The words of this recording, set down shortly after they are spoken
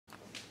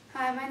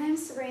Hi, my name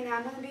is Sabrina.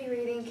 I'm going to be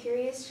reading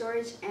Curious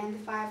George and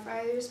the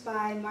Firefighters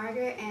by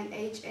Margret and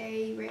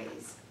H.A.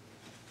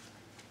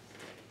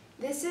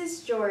 This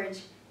is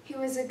George. He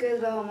was a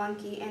good little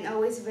monkey and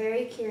always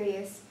very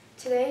curious.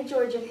 Today,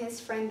 George and his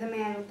friend the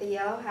man with the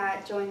yellow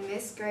hat joined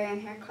Miss Gray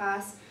and her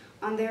class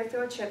on their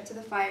field trip to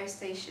the fire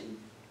station.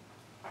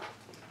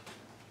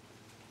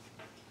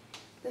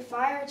 The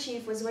fire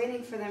chief was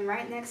waiting for them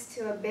right next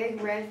to a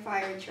big red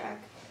fire truck.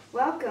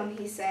 "Welcome,"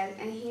 he said,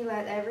 and he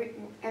led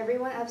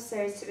everyone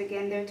upstairs to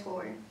begin their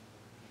tour.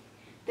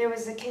 There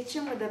was a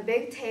kitchen with a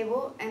big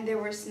table, and there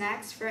were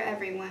snacks for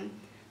everyone.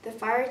 The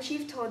fire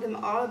chief told them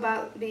all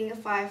about being a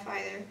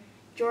firefighter.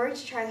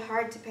 George tried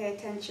hard to pay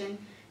attention,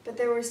 but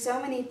there were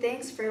so many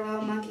things for a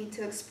little monkey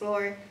to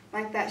explore,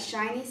 like that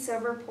shiny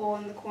silver pole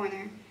in the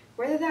corner.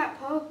 Where did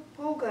that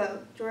pole go?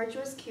 George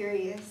was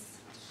curious.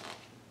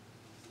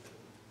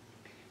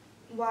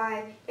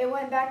 Why, it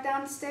went back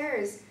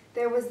downstairs.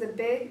 There was the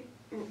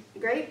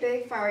great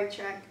big fire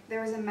truck.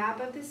 There was a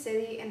map of the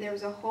city, and there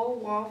was a whole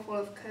wall full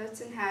of coats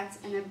and hats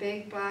and a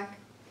big black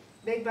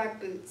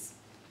boots.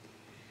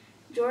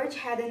 George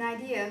had an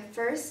idea.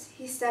 First,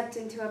 he stepped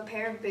into a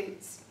pair of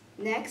boots.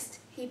 Next,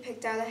 he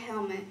picked out a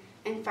helmet.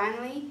 And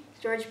finally,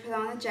 George put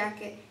on a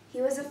jacket. He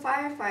was a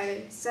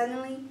firefighter.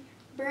 Suddenly,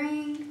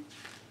 bring!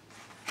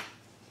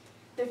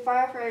 The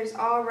firefighters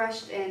all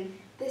rushed in.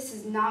 "This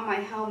is not my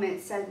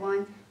helmet," said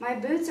one. "My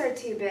boots are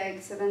too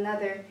big," said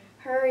another.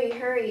 "Hurry,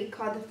 hurry,"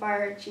 called the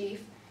fire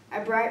chief. A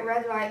bright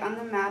red light on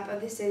the map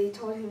of the city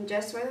told him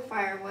just where the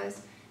fire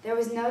was. There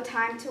was no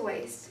time to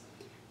waste.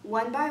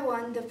 One by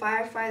one, the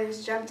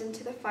firefighters jumped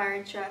into the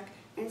fire truck,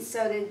 and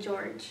so did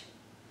George.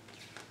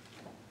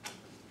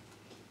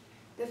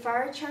 The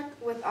fire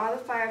truck with all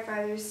the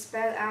firefighters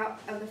sped out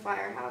of the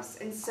firehouse,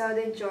 and so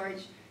did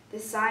George. The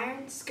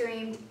siren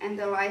screamed, and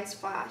the lights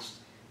flashed.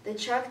 The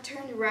truck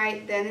turned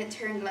right, then it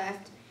turned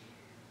left.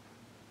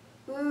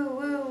 "Woo,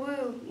 woo,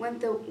 woo,"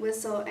 went the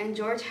whistle, and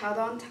George held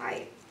on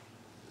tight.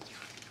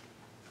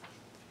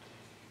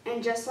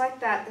 And just like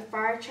that, the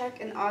fire truck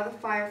and all the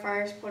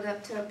firefighters pulled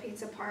up to a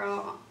pizza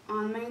parlor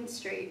on Main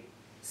Street.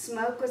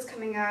 Smoke was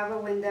coming out of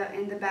a window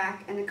in the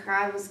back, and a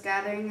crowd was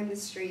gathering in the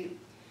street.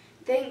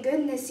 "Thank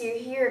goodness you're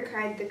here,"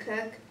 cried the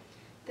cook.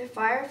 The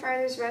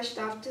firefighters rushed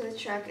off to the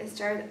truck and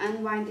started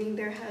unwinding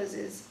their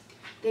hoses.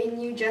 They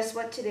knew just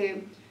what to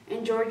do,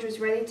 and George was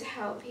ready to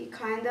help. He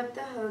climbed up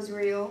the hose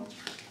reel.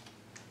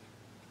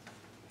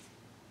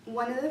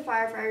 One of the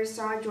firefighters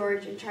saw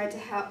George and trying to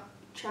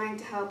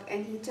help,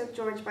 and he took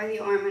George by the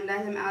arm and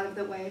led him out of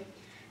the way.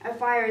 "A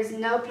fire is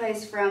no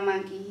place for a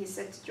monkey," he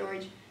said to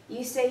George.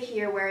 "You stay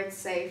here where it's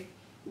safe."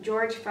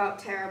 George felt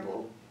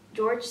terrible.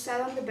 George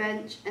sat on the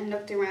bench and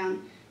looked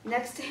around.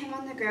 Next to him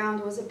on the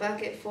ground was a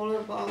bucket full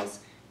of balls.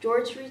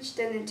 George reached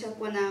in and took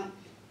one out.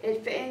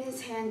 It fit in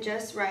his hand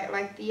just right,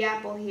 like the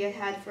apple he had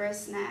had for a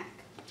snack.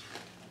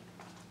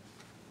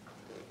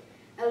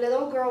 A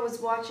little girl was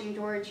watching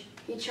George.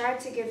 He tried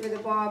to give her the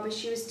ball, but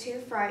she was too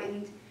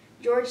frightened.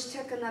 George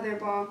took another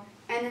ball,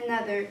 and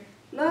another.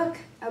 "Look,"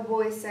 a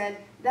boy said,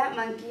 "that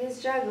monkey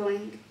is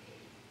juggling."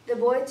 The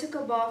boy took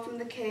a ball from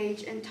the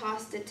cage and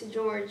tossed it to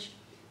George,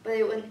 but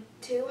it went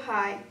too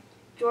high.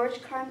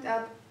 George climbed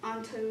up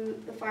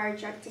onto the fire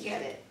truck to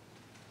get it.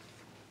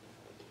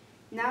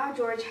 Now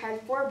George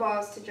had 4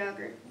 balls to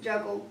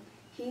juggle.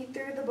 He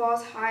threw the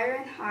balls higher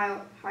and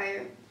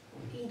higher.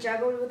 He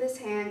juggled with his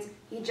hands.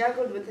 He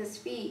juggled with his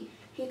feet.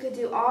 He could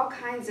do all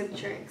kinds of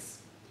tricks.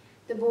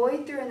 The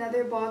boy threw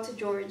another ball to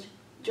George.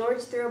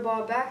 George threw a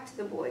ball back to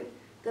the boy.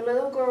 The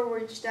little girl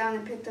reached down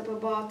and picked up a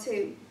ball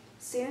too.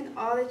 Soon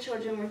all the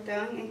children were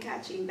throwing and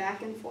catching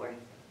back and forth.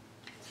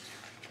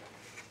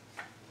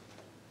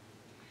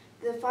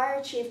 The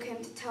fire chief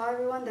came to tell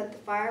everyone that the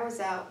fire was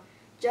out.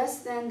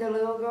 Just then the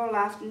little girl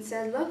laughed and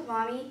said, "Look,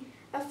 Mommy,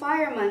 a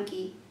fire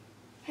monkey."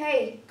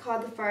 "Hey,"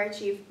 called the fire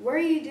chief, "what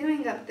are you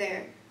doing up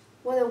there?"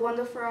 "What a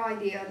wonderful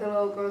idea," the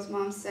little girl's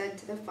mom said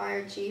to the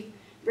fire chief,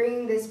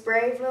 "bringing this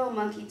brave little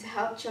monkey to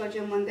help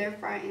children when they're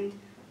frightened."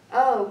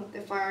 "Oh,"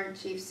 the fire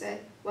chief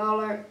said,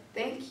 "well,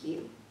 thank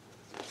you."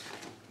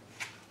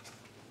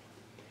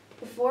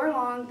 Before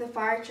long, the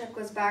fire truck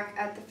was back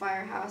at the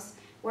firehouse,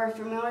 where a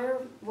familiar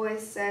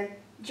voice said,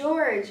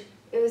 "George!"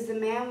 It was the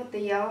man with the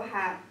yellow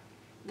hat.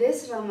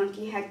 "This little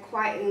monkey had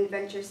quite an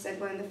adventure,"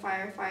 said one of the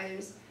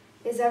firefighters.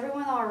 "Is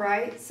everyone all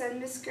right?" said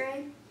Miss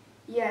Gray.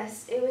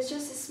 "Yes, it was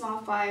just a small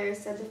fire,"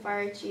 said the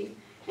fire chief,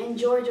 "and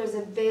George was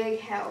a big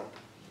help."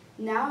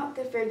 Now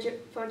the field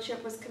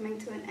trip was coming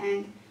to an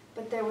end,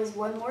 but there was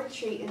one more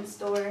treat in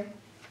store.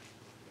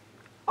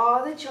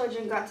 All the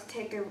children got to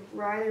take a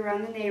ride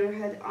around the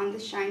neighborhood on the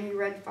shiny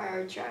red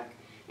fire truck,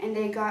 and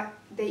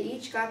they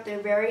each got their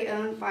very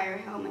own fire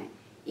helmet.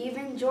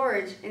 Even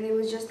George, and it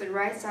was just the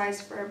right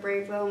size for a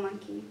brave little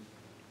monkey.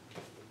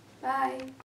 Bye.